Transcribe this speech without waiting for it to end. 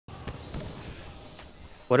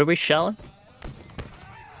What are we shelling?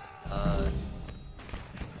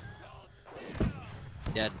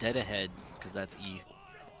 Yeah, dead ahead, because that's E.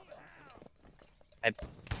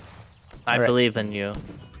 I believe in you.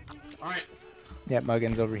 Alright. Yeah,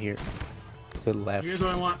 Muggins over here. To the left. Here's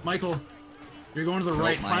what I want. Michael, you're going to the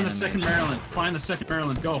right. Find the second Maryland. Find the second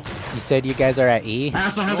Maryland. Go. You said you guys are at E?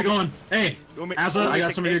 Asa, how's it going? Hey, Asa, I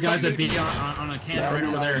got some of your guys at B on a can right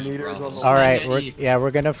over there. Alright,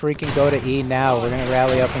 we're gonna freaking go to E now. We're gonna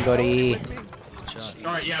rally up and go to E.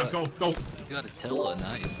 Alright, yeah, go. You got Attila,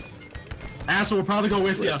 nice. Asa will probably go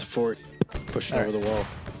with you. At the fort, pushing over the wall.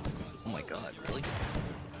 Oh my god, really?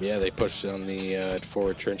 Yeah, they pushed it on the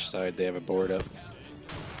forward trench side. They have a board up.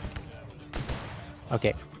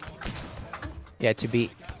 Okay. Yeah, to B.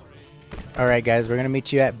 Alright guys, we're gonna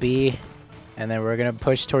meet you at B, and then we're gonna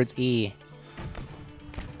push towards E.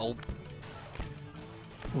 Oh.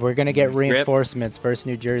 We're gonna get reinforcements. First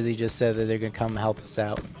New Jersey just said that they're gonna come help us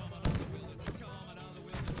out.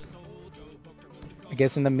 I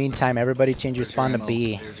guess in the meantime, everybody change your spawn to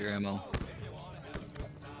B. Here's your ammo.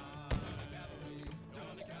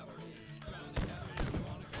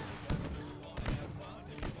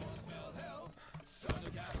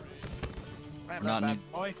 Not new.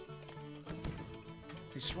 Hey,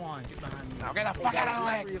 Swan, get behind me. Now get the fuck out of the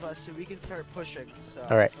way! Three of us, so we can start pushing. So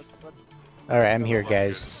Alright. Alright, I'm here,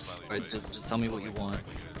 guys. Alright, just tell me what you want.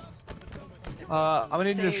 I'm gonna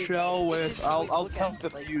need a shell with. I'll count the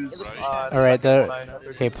fuse. Alright,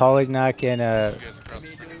 okay, Polygnoc and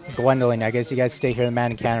Gwyndolin, I guess you guys stay here in the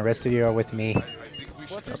man cannon. The rest of you are with me.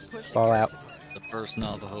 Fall out. The first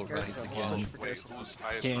Navajo rides again.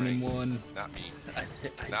 Cannon one. Not me.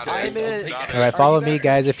 Alright, follow me,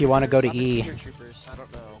 guys, if you want to go to E.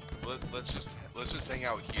 Let's just hang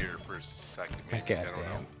out here for a second. Maybe.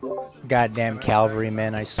 Goddamn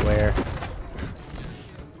cavalrymen, I swear.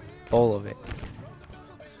 Full of it.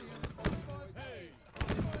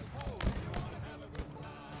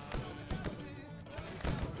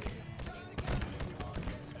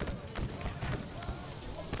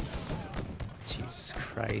 Jesus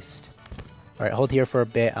Christ. Alright, hold here for a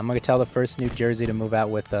bit. I'm gonna tell the first New Jersey to move out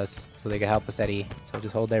with us so they can help us at E. So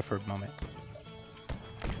just hold there for a moment.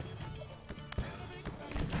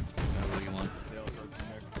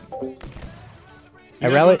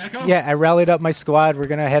 I rallied up my squad. We're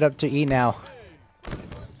gonna head up to E now.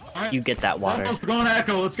 You get that water. We're going to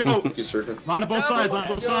Echo. Let's go. On both sides. On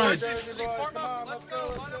both sides.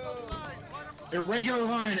 Irregular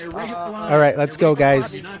line. Irregular line. All right, let's go,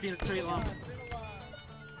 guys.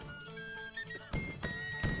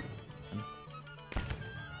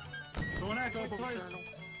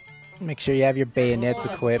 Make sure you have your bayonets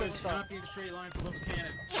equipped.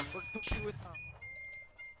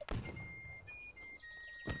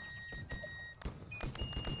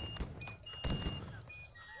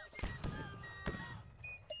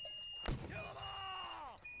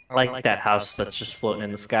 I like that house that's just floating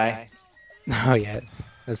in the sky. Oh yeah,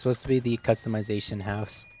 that's supposed to be the customization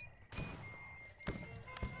house.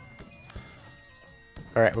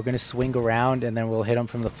 Alright, we're gonna swing around and then we'll hit them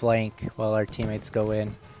from the flank while our teammates go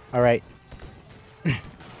in. Alright.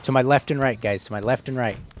 To my left and right, guys. To my left and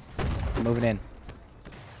right. Moving in.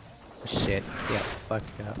 Shit. Yeah,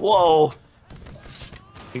 fucked up. Whoa!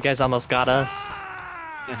 You guys almost got us.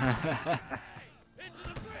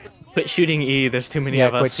 Quit shooting E. There's too many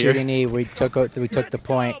of us here. Yeah, quit shooting E. We took the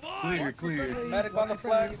point. Clear. Medic on the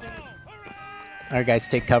flag. Alright, guys,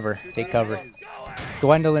 take cover. Take cover.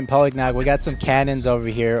 Gwyndolin, Polygnog, we got some cannons over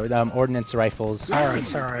here. Ordnance rifles. Alright,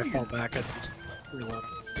 sorry, I fell back. I reload.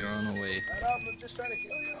 You're on the way. I'm just trying to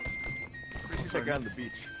kill you. He's that guy on the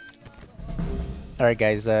beach. Alright,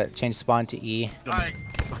 guys, change spawn to E.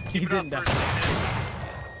 He didn't die.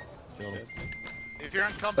 If you're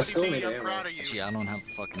on company B, I'm proud of you. Gee, I don't have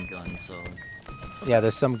a fucking gun, so. Yeah,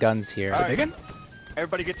 there's some guns here.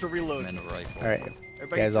 Everybody get to reload. And a rifle. Alright, you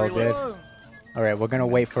guys all good? Alright, we're gonna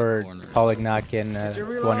wait for Polygnoc and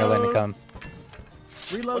Gwyndolin to come.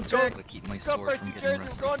 Reload, I'm gonna keep my sword from getting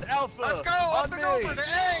rusty. Let's go! Up and over to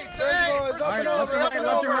A!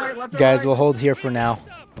 Guys, we'll hold here for now.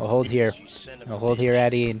 We'll hold here. We'll hold here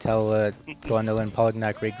at E until Gwyndolin and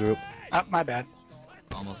Polygnoc regroup. Oh, my bad.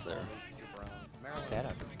 Almost there.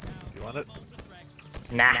 Setup. You want it?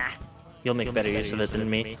 Nah. You'll make better use of it than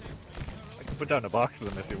me. I can put down a box of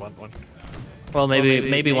them if you want one. Well,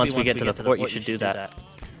 maybe once we get to the fort, you should do that.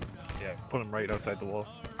 Yeah, put them right outside the wall.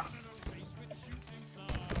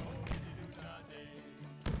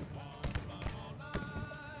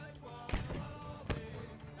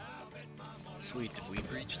 Sweet, did we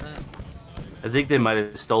breach that? I think they might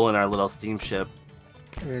have stolen our little steamship.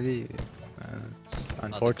 Really? It's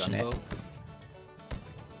unfortunate.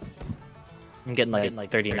 I'm getting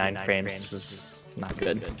like 39 frames. This is not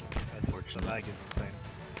good. Unfortunately.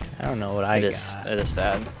 I don't know what I got. It is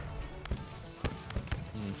bad.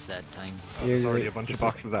 Sad times. There's already a bunch of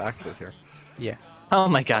boxes of axes here. Yeah. Oh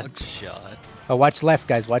my god. Shot. Oh, watch left,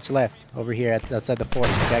 guys. Watch left. Over here outside the fort.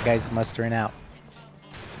 That guy's mustering out.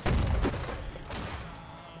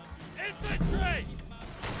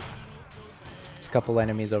 There's a couple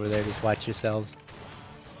enemies over there. Just watch yourselves.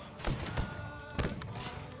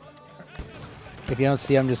 If you don't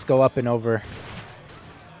see them, just go up and over.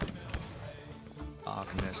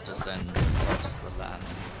 Darkness descends across the land.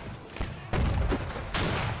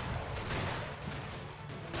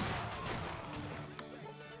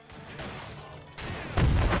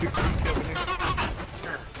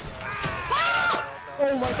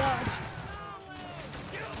 Oh my god.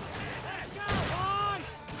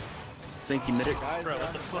 Think you made it? Bro,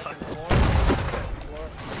 what the fuck?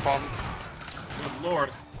 Good lord.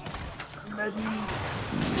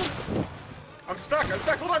 I'm stuck.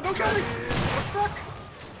 Hold on, don't get me. I'm stuck.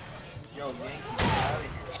 Yo,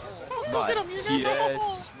 Yankee,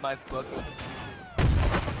 Yes, my fucking.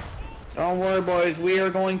 Don't worry, boys. We are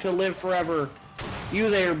going to live forever. You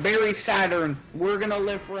there, Barry Saturn. We're gonna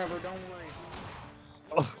live forever. Don't worry.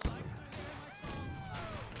 Oh.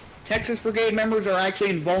 Texas Brigade members are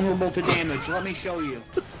actually invulnerable to damage. Let me show you.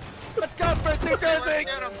 Let's go, first thing.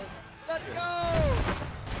 Let's go.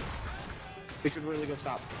 We should really go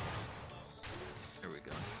stop. Here we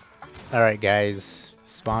go. Alright, guys.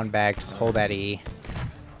 Spawn back. Just hold that E.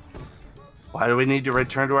 Why do we need to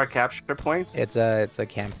return to our capture points? It's a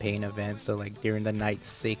campaign event, so like during the night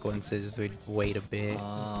sequences, we'd wait a bit. Oh,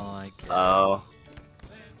 I get Oh.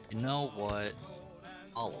 it. You know what?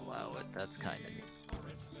 I'll allow it. That's kind of neat.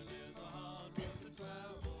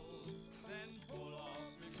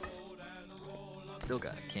 Still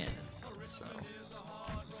got a cannon, so.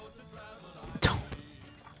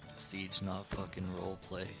 Siege, not fucking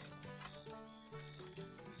roleplay.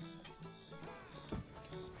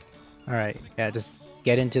 Alright, yeah, just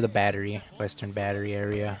get into the battery, western battery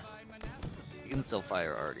area. You can still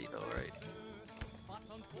fire arty though, right?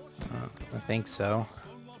 I think so.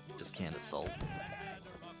 Just can't assault.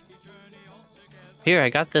 Here, I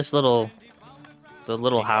got this the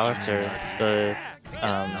little howitzer, the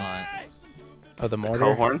It's not. Oh, the mortar?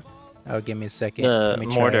 Cohorn? Oh, give me a second. Let the me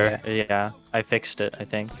try mortar. that. Yeah, I fixed it, I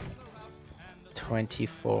think.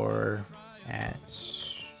 24 at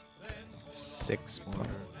 6.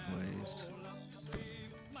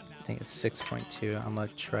 I think it's 6.2. I'm gonna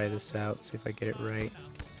try this out, see if I get it right.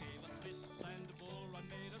 Oh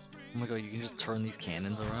my god, you can just turn these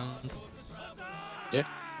cannons around? Yeah.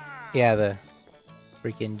 Yeah, the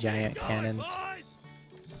freaking giant cannons.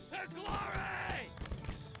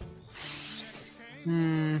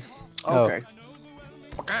 Okay.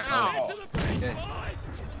 Ow.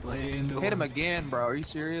 Hit him again, bro. Are you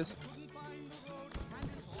serious?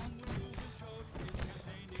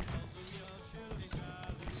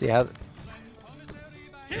 See how?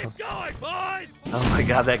 Keep going, boys! Oh my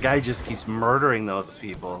god, that guy just keeps murdering those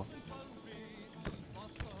people.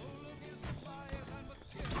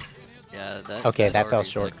 Yeah, that. Okay, that fell arty's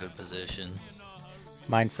in short. a good position.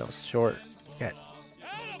 Mine fell short. Yeah.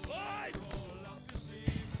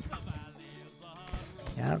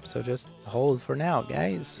 Yeah, so just hold for now,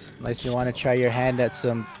 guys. Unless you want to try your hand at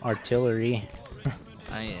some artillery.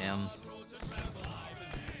 I am.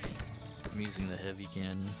 I'm using the heavy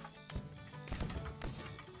cannon.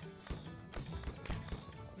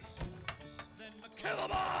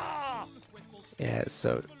 Yeah,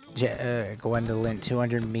 so Gwyndolin,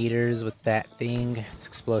 200 meters with that thing. Its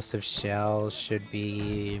explosive shell should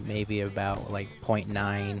be maybe about like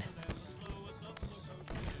 0.9.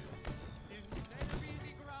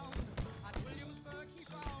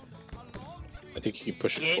 I think you can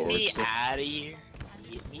push it forward still. Out of here.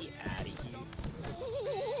 Get me out of here.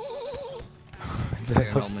 Here,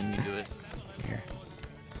 Helman, you do it. Here.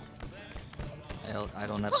 I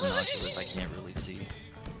don't have binoculars, I can't really see.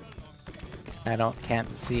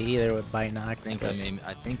 Can't see either with binocs.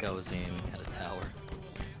 I think I was aiming at a tower.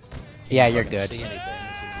 Yeah, you're good.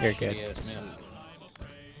 You're good. Yeah.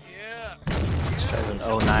 Let's try an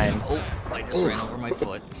 09. Oh, I just ran over my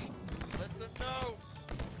foot. Let them know.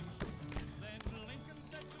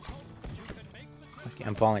 Okay,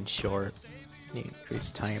 I'm falling short. Need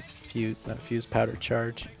increase time fuse powder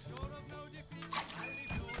charge.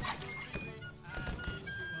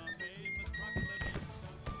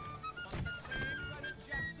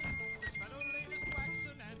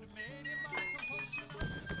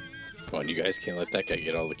 Come on, you guys can't let that guy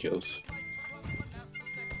get all the kills.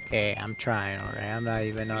 Hey, I'm trying, alright? I'm not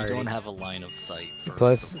even You already. don't have a line of sight, first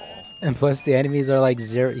Plus, of all. and plus the enemies are like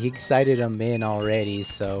zero. He sighted them in already,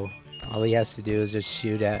 so all he has to do is just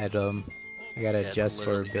shoot at them. I gotta adjust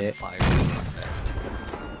for a bit.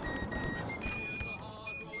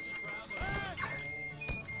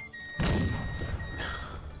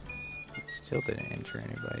 Still didn't enter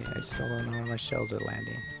anybody. I still don't know where my shells are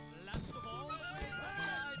landing.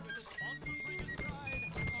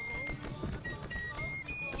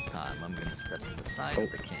 This time, I'm gonna step to the side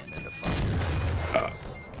of the cannon to fire.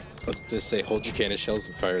 Let's just say hold your cannon shells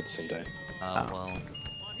and fire at the same time. Well.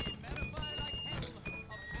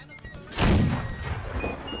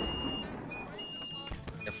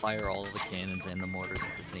 You fire all of the cannons and the mortars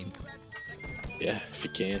at the same time. Yeah, if you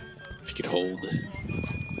can. If you could hold.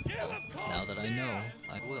 Well, now that I know,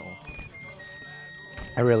 I will.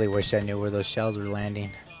 I really wish I knew where those shells were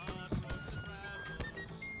landing.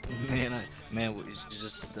 Man, we should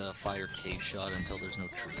just fire cave shot until there's no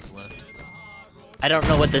trees left. I don't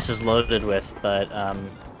know what this is loaded with, but I'm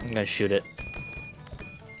gonna shoot it.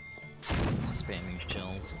 Spamming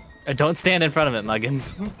shells. Don't stand in front of it,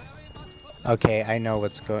 Muggins. Okay, I know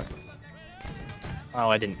what's going. Oh,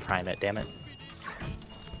 I didn't prime it. Damn it.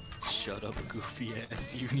 Shut up, goofy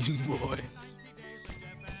ass Union boy.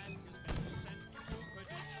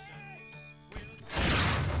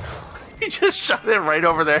 He just shot it right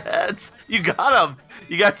over their heads. You got him.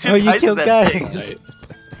 You got two you guys killed in that guys. thing.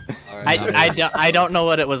 I don't know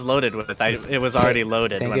what it was loaded with. It was already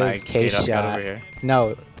loaded when I got over here.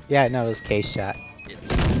 No, yeah, no, it was case shot.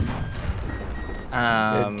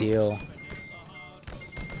 Good deal.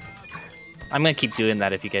 I'm gonna keep doing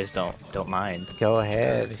that if you guys don't mind. Go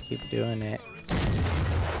ahead, keep doing it.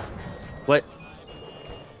 What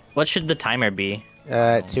should the timer be?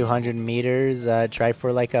 200 meters. Try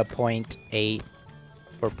for like a 0.8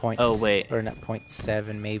 or point. Oh wait, or not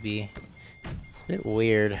 0.7 maybe. It's a bit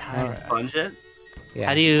weird. Sponge it? Yeah.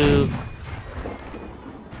 How do you?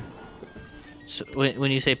 So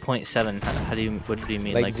when you say 0.7, how do you? What do you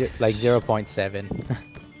mean? Like 0.7.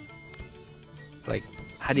 Like.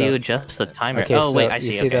 How do you adjust the timer? Okay, oh so wait, I see.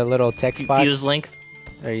 You see the little text box? Fuse length?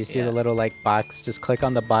 Or you see the little like box? Just click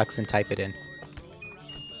on the box and type it in.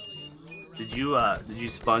 Did you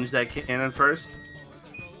sponge that cannon first?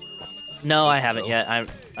 No, I haven't yet. I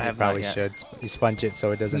have probably not yet. should. You sponge it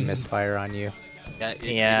so it doesn't misfire on you.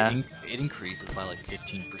 Yeah, it increases by like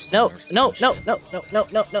 15%. No.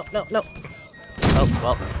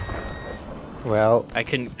 Oh well. I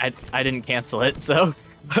didn't cancel it, so.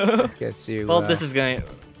 Guess you. Well, this is gonna.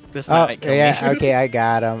 This oh, might kill yeah, me. okay, I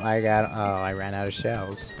got him. Oh, I ran out of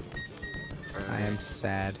shells. I am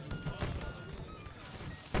sad.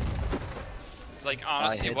 Like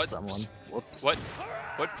honestly, what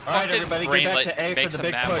Alright, everybody, get back to A for the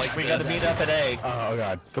big push. Like we gotta meet up at A. Oh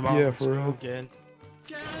god. Come on. Yeah, for real. Again.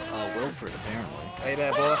 Wilford, apparently. Hey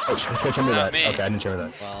there, boy. Show me that. me. Okay, I didn't show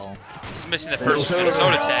that. Well, he's missing the first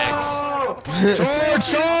Minnesota tags.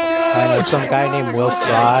 I know some guy named Will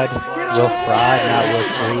Fraud. Will Fraud, not Will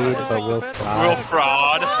Freed, but Will Fraud. Will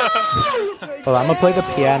Fraud. Well, I'm gonna play the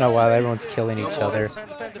piano while everyone's killing each other.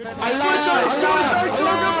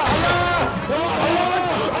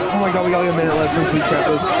 Oh my god, we got like a minute left. Can we please trap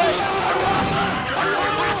this? I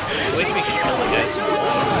wish we could kill the guys.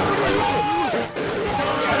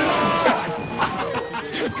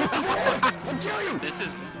 This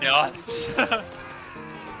is nuts.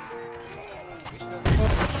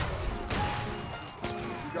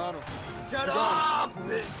 Got him. Shut up!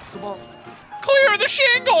 Come on. Clear the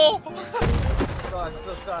shingle! Oh, I'm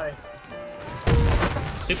so sorry.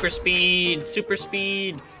 Super speed! Super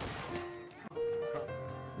speed!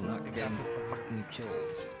 I'm not getting fucking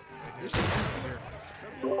kills.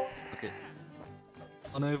 Okay.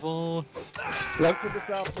 Unable. Look to the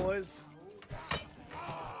south, boys.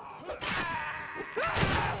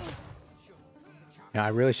 No, I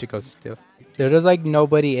really should go still. There's like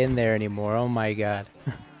nobody in there anymore. Oh my god.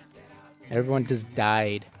 Everyone just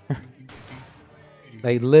died.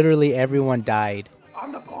 Like literally everyone died.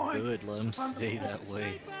 Good, let him stay that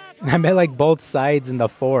way. I meant like both sides in the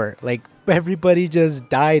fort. Like everybody just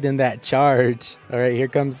died in that charge. All right, here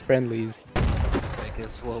comes friendlies. I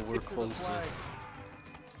guess we're closer.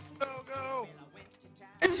 Go!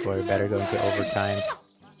 So we better go into overtime.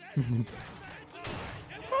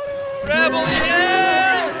 Rebel,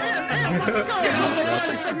 Let's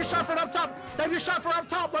go! Save your shot for up top! Save your shot for up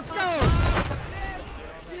top! Let's go!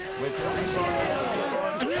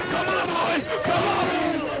 Come on, boy!